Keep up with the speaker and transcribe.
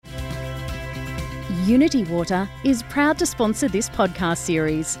Unity Water is proud to sponsor this podcast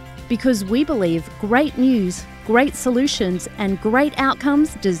series because we believe great news, great solutions and great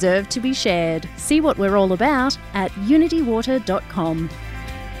outcomes deserve to be shared. See what we're all about at unitywater.com.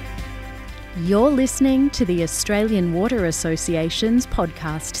 You're listening to the Australian Water Association's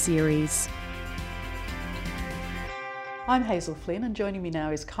podcast series. I'm Hazel Flynn, and joining me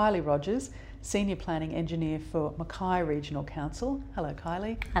now is Kylie Rogers, Senior Planning Engineer for Mackay Regional Council. Hello,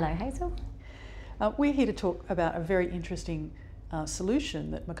 Kylie. Hello, Hazel. We're here to talk about a very interesting solution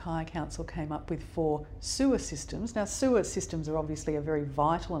that Mackay Council came up with for sewer systems. Now, sewer systems are obviously a very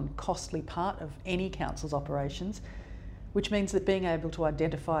vital and costly part of any council's operations, which means that being able to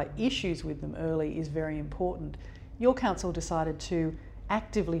identify issues with them early is very important. Your council decided to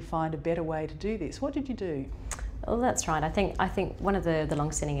actively find a better way to do this. What did you do? Well, that's right. I think one of the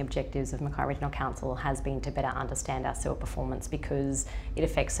long-standing objectives of Mackay Regional Council has been to better understand our sewer performance because it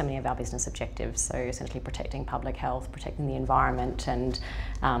affects so many of our business objectives. So essentially protecting public health, protecting the environment and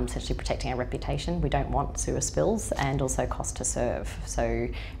essentially protecting our reputation. We don't want sewer spills and also cost to serve. So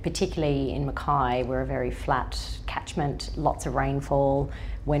particularly in Mackay, we're a very flat catchment, lots of rainfall.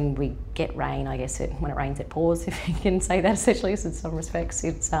 When we get rain, I guess when it rains it pours, if you can say that essentially, so in some respects,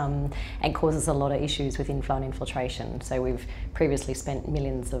 and causes a lot of issues with inflow and infiltration. So we've previously spent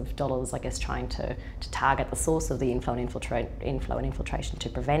millions of dollars, I guess, trying to target the source of the inflow and infiltration to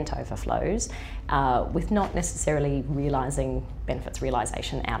prevent overflows, with not necessarily realising benefits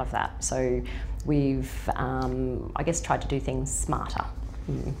realisation out of that. So we've, I guess, tried to do things smarter.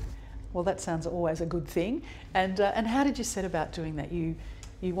 Well, that sounds always a good thing. And how did you set about doing that?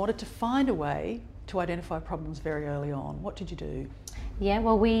 You wanted to find a way to identify problems very early on. What did you do? Yeah,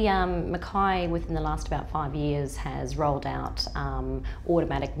 well, Mackay, within the last about 5 years, has rolled out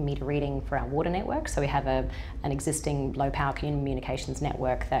automatic meter reading for our water network. So we have an existing low-power communications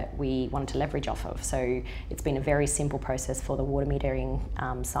network that we wanted to leverage off of. So it's been a very simple process for the water metering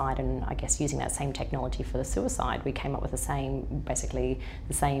side, and I guess using that same technology for the sewer side, we came up with basically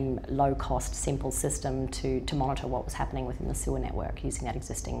the same low-cost, simple system to monitor what was happening within the sewer network using that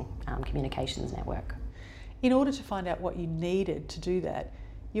existing communications network. In order to find out what you needed to do that,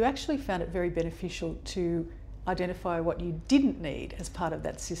 you actually found it very beneficial to identify what you didn't need as part of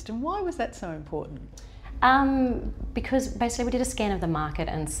that system. Why was that so important? Because basically we did a scan of the market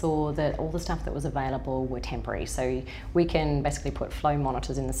and saw that all the stuff that was available were temporary. So we can basically put flow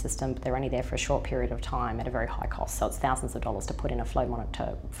monitors in the system, but they're only there for a short period of time at a very high cost. So it's thousands of dollars to put in a flow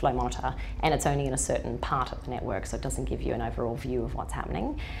monitor, and it's only in a certain part of the network, so it doesn't give you an overall view of what's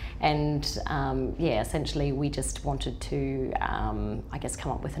happening. And essentially we just wanted to, I guess,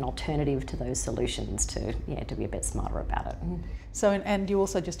 come up with an alternative to those solutions to be a bit smarter about it. So, and you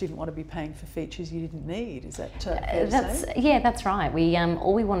also just didn't want to be paying for features you didn't need, is that fair to say? Yeah, that's right.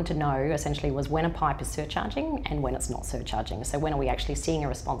 All we wanted to know essentially was when a pipe is surcharging and when it's not surcharging. So when are we actually seeing a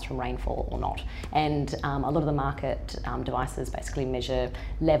response from rainfall or not? And a lot of the market devices basically measure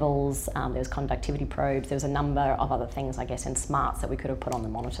levels, there's conductivity probes, there's a number of other things, I guess, and smarts that we could have put on the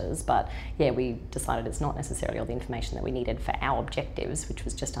monitors. But yeah, we decided it's not necessarily all the information that we needed for our objectives, which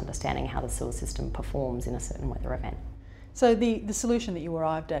was just understanding how the sewer system performs in a certain weather event. So the solution that you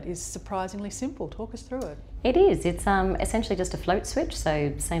arrived at is surprisingly simple. Talk us through it. It is. It's essentially just a float switch,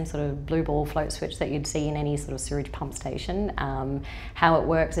 so same sort of blue ball float switch that you'd see in any sort of sewage pump station. How it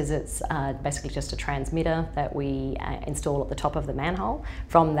works is it's basically just a transmitter that we install at the top of the manhole.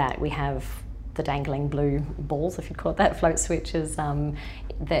 From that we have the dangling blue balls, if you call it that, float switches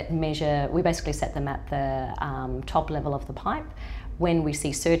that measure, we basically set them at the top level of the pipe. When we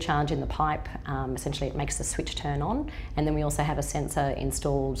see surcharge in the pipe, essentially it makes the switch turn on, and then we also have a sensor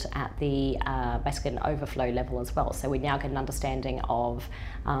installed at the basically an overflow level as well. So we now get an understanding of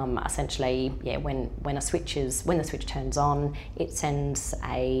essentially, when the switch turns on, it sends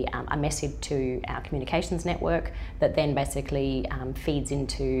a message to our communications network that then basically feeds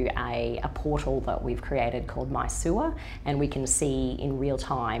into a portal that we've created called My Sewer, and we can see in real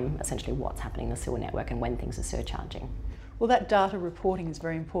time essentially what's happening in the sewer network and when things are surcharging. Well, that data reporting is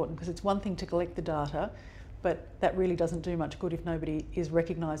very important because it's one thing to collect the data, but that really doesn't do much good if nobody is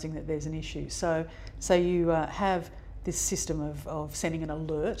recognising that there's an issue. So you have this system of sending an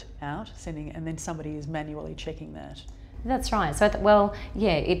alert out, and then somebody is manually checking that. That's right. So,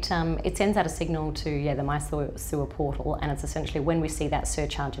 it sends out a signal to the My Sewer portal, and it's essentially when we see that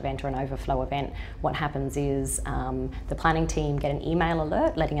surcharge event or an overflow event, what happens is the planning team get an email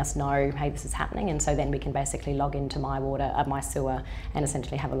alert letting us know, hey, this is happening, and so then we can basically log into My Sewer and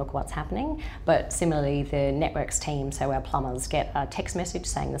essentially have a look at what's happening. But similarly, the networks team, so our plumbers, get a text message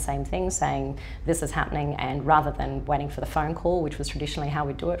saying the same thing, saying this is happening, and rather than waiting for the phone call, which was traditionally how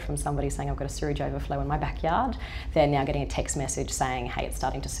we do it, from somebody saying I've got a sewage overflow in my backyard, they're now getting a text message saying, hey, it's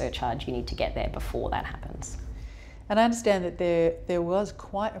starting to surcharge, you need to get there before that happens. And I understand that there was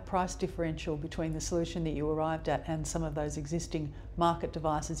quite a price differential between the solution that you arrived at and some of those existing market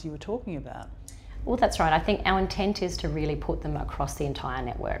devices you were talking about. Well, that's right. I think our intent is to really put them across the entire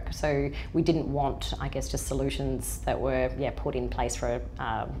network. So we didn't want, I guess, just solutions that were put in place for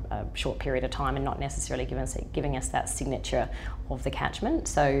a short period of time and not necessarily giving us that signature of the catchment.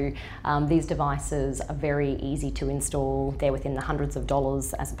 So these devices are very easy to install. They're within the hundreds of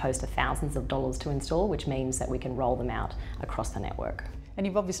dollars as opposed to thousands of dollars to install, which means that we can roll them out across the network. And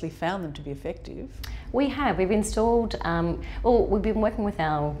you've obviously found them to be effective. We have. We've installed, we've been working with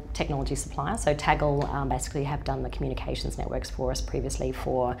our technology supplier. So Taggle basically have done the communications networks for us previously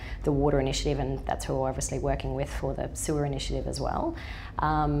for the water initiative, and that's who we're obviously working with for the sewer initiative as well.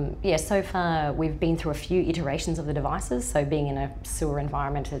 So far we've been through a few iterations of the devices. So being in a sewer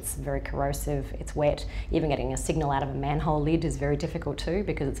environment, it's very corrosive, it's wet. Even getting a signal out of a manhole lid is very difficult too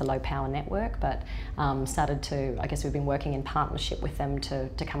because it's a low power network, but we've been working in partnership with them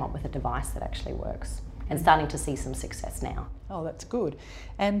to come up with a device that actually works, and starting to see some success now. Oh, that's good.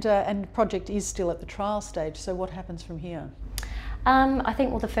 And the project is still at the trial stage, so what happens from here? I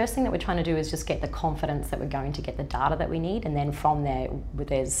think, the first thing that we're trying to do is just get the confidence that we're going to get the data that we need, and then from there,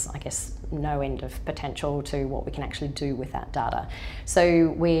 there's, I guess, no end of potential to what we can actually do with that data.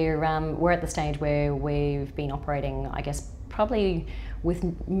 So we're at the stage where we've been operating, I guess, probably with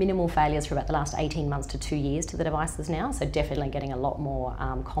minimal failures for about the last 18 months to 2 years to the devices now, so definitely getting a lot more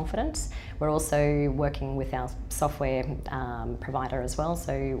confidence. We're also working with our software provider as well,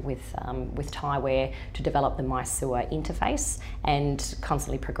 so with Tyware, to develop the My Sewer interface and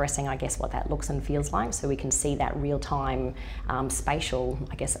constantly progressing, I guess, what that looks and feels like, so we can see that real-time spatial,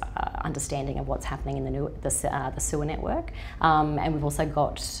 I guess, understanding of what's happening in the sewer network. And we've also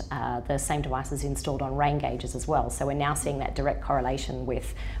got the same devices installed on rain gauges as well, so we're now seeing that direct correlation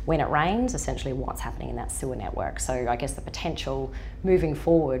with when it rains, essentially what's happening in that sewer network. So I guess the potential moving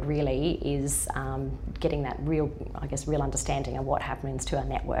forward really is getting that real understanding of what happens to our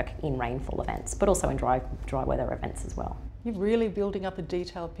network in rainfall events, but also in dry weather events as well. You're really building up a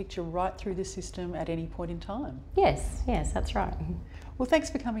detailed picture right through the system at any point in time. Yes, that's right. Well, thanks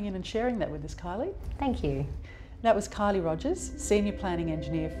for coming in and sharing that with us, Kylie. Thank you. That was Kylie Rogers, Senior Planning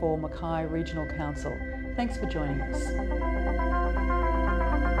Engineer for Mackay Regional Council. Thanks for joining us.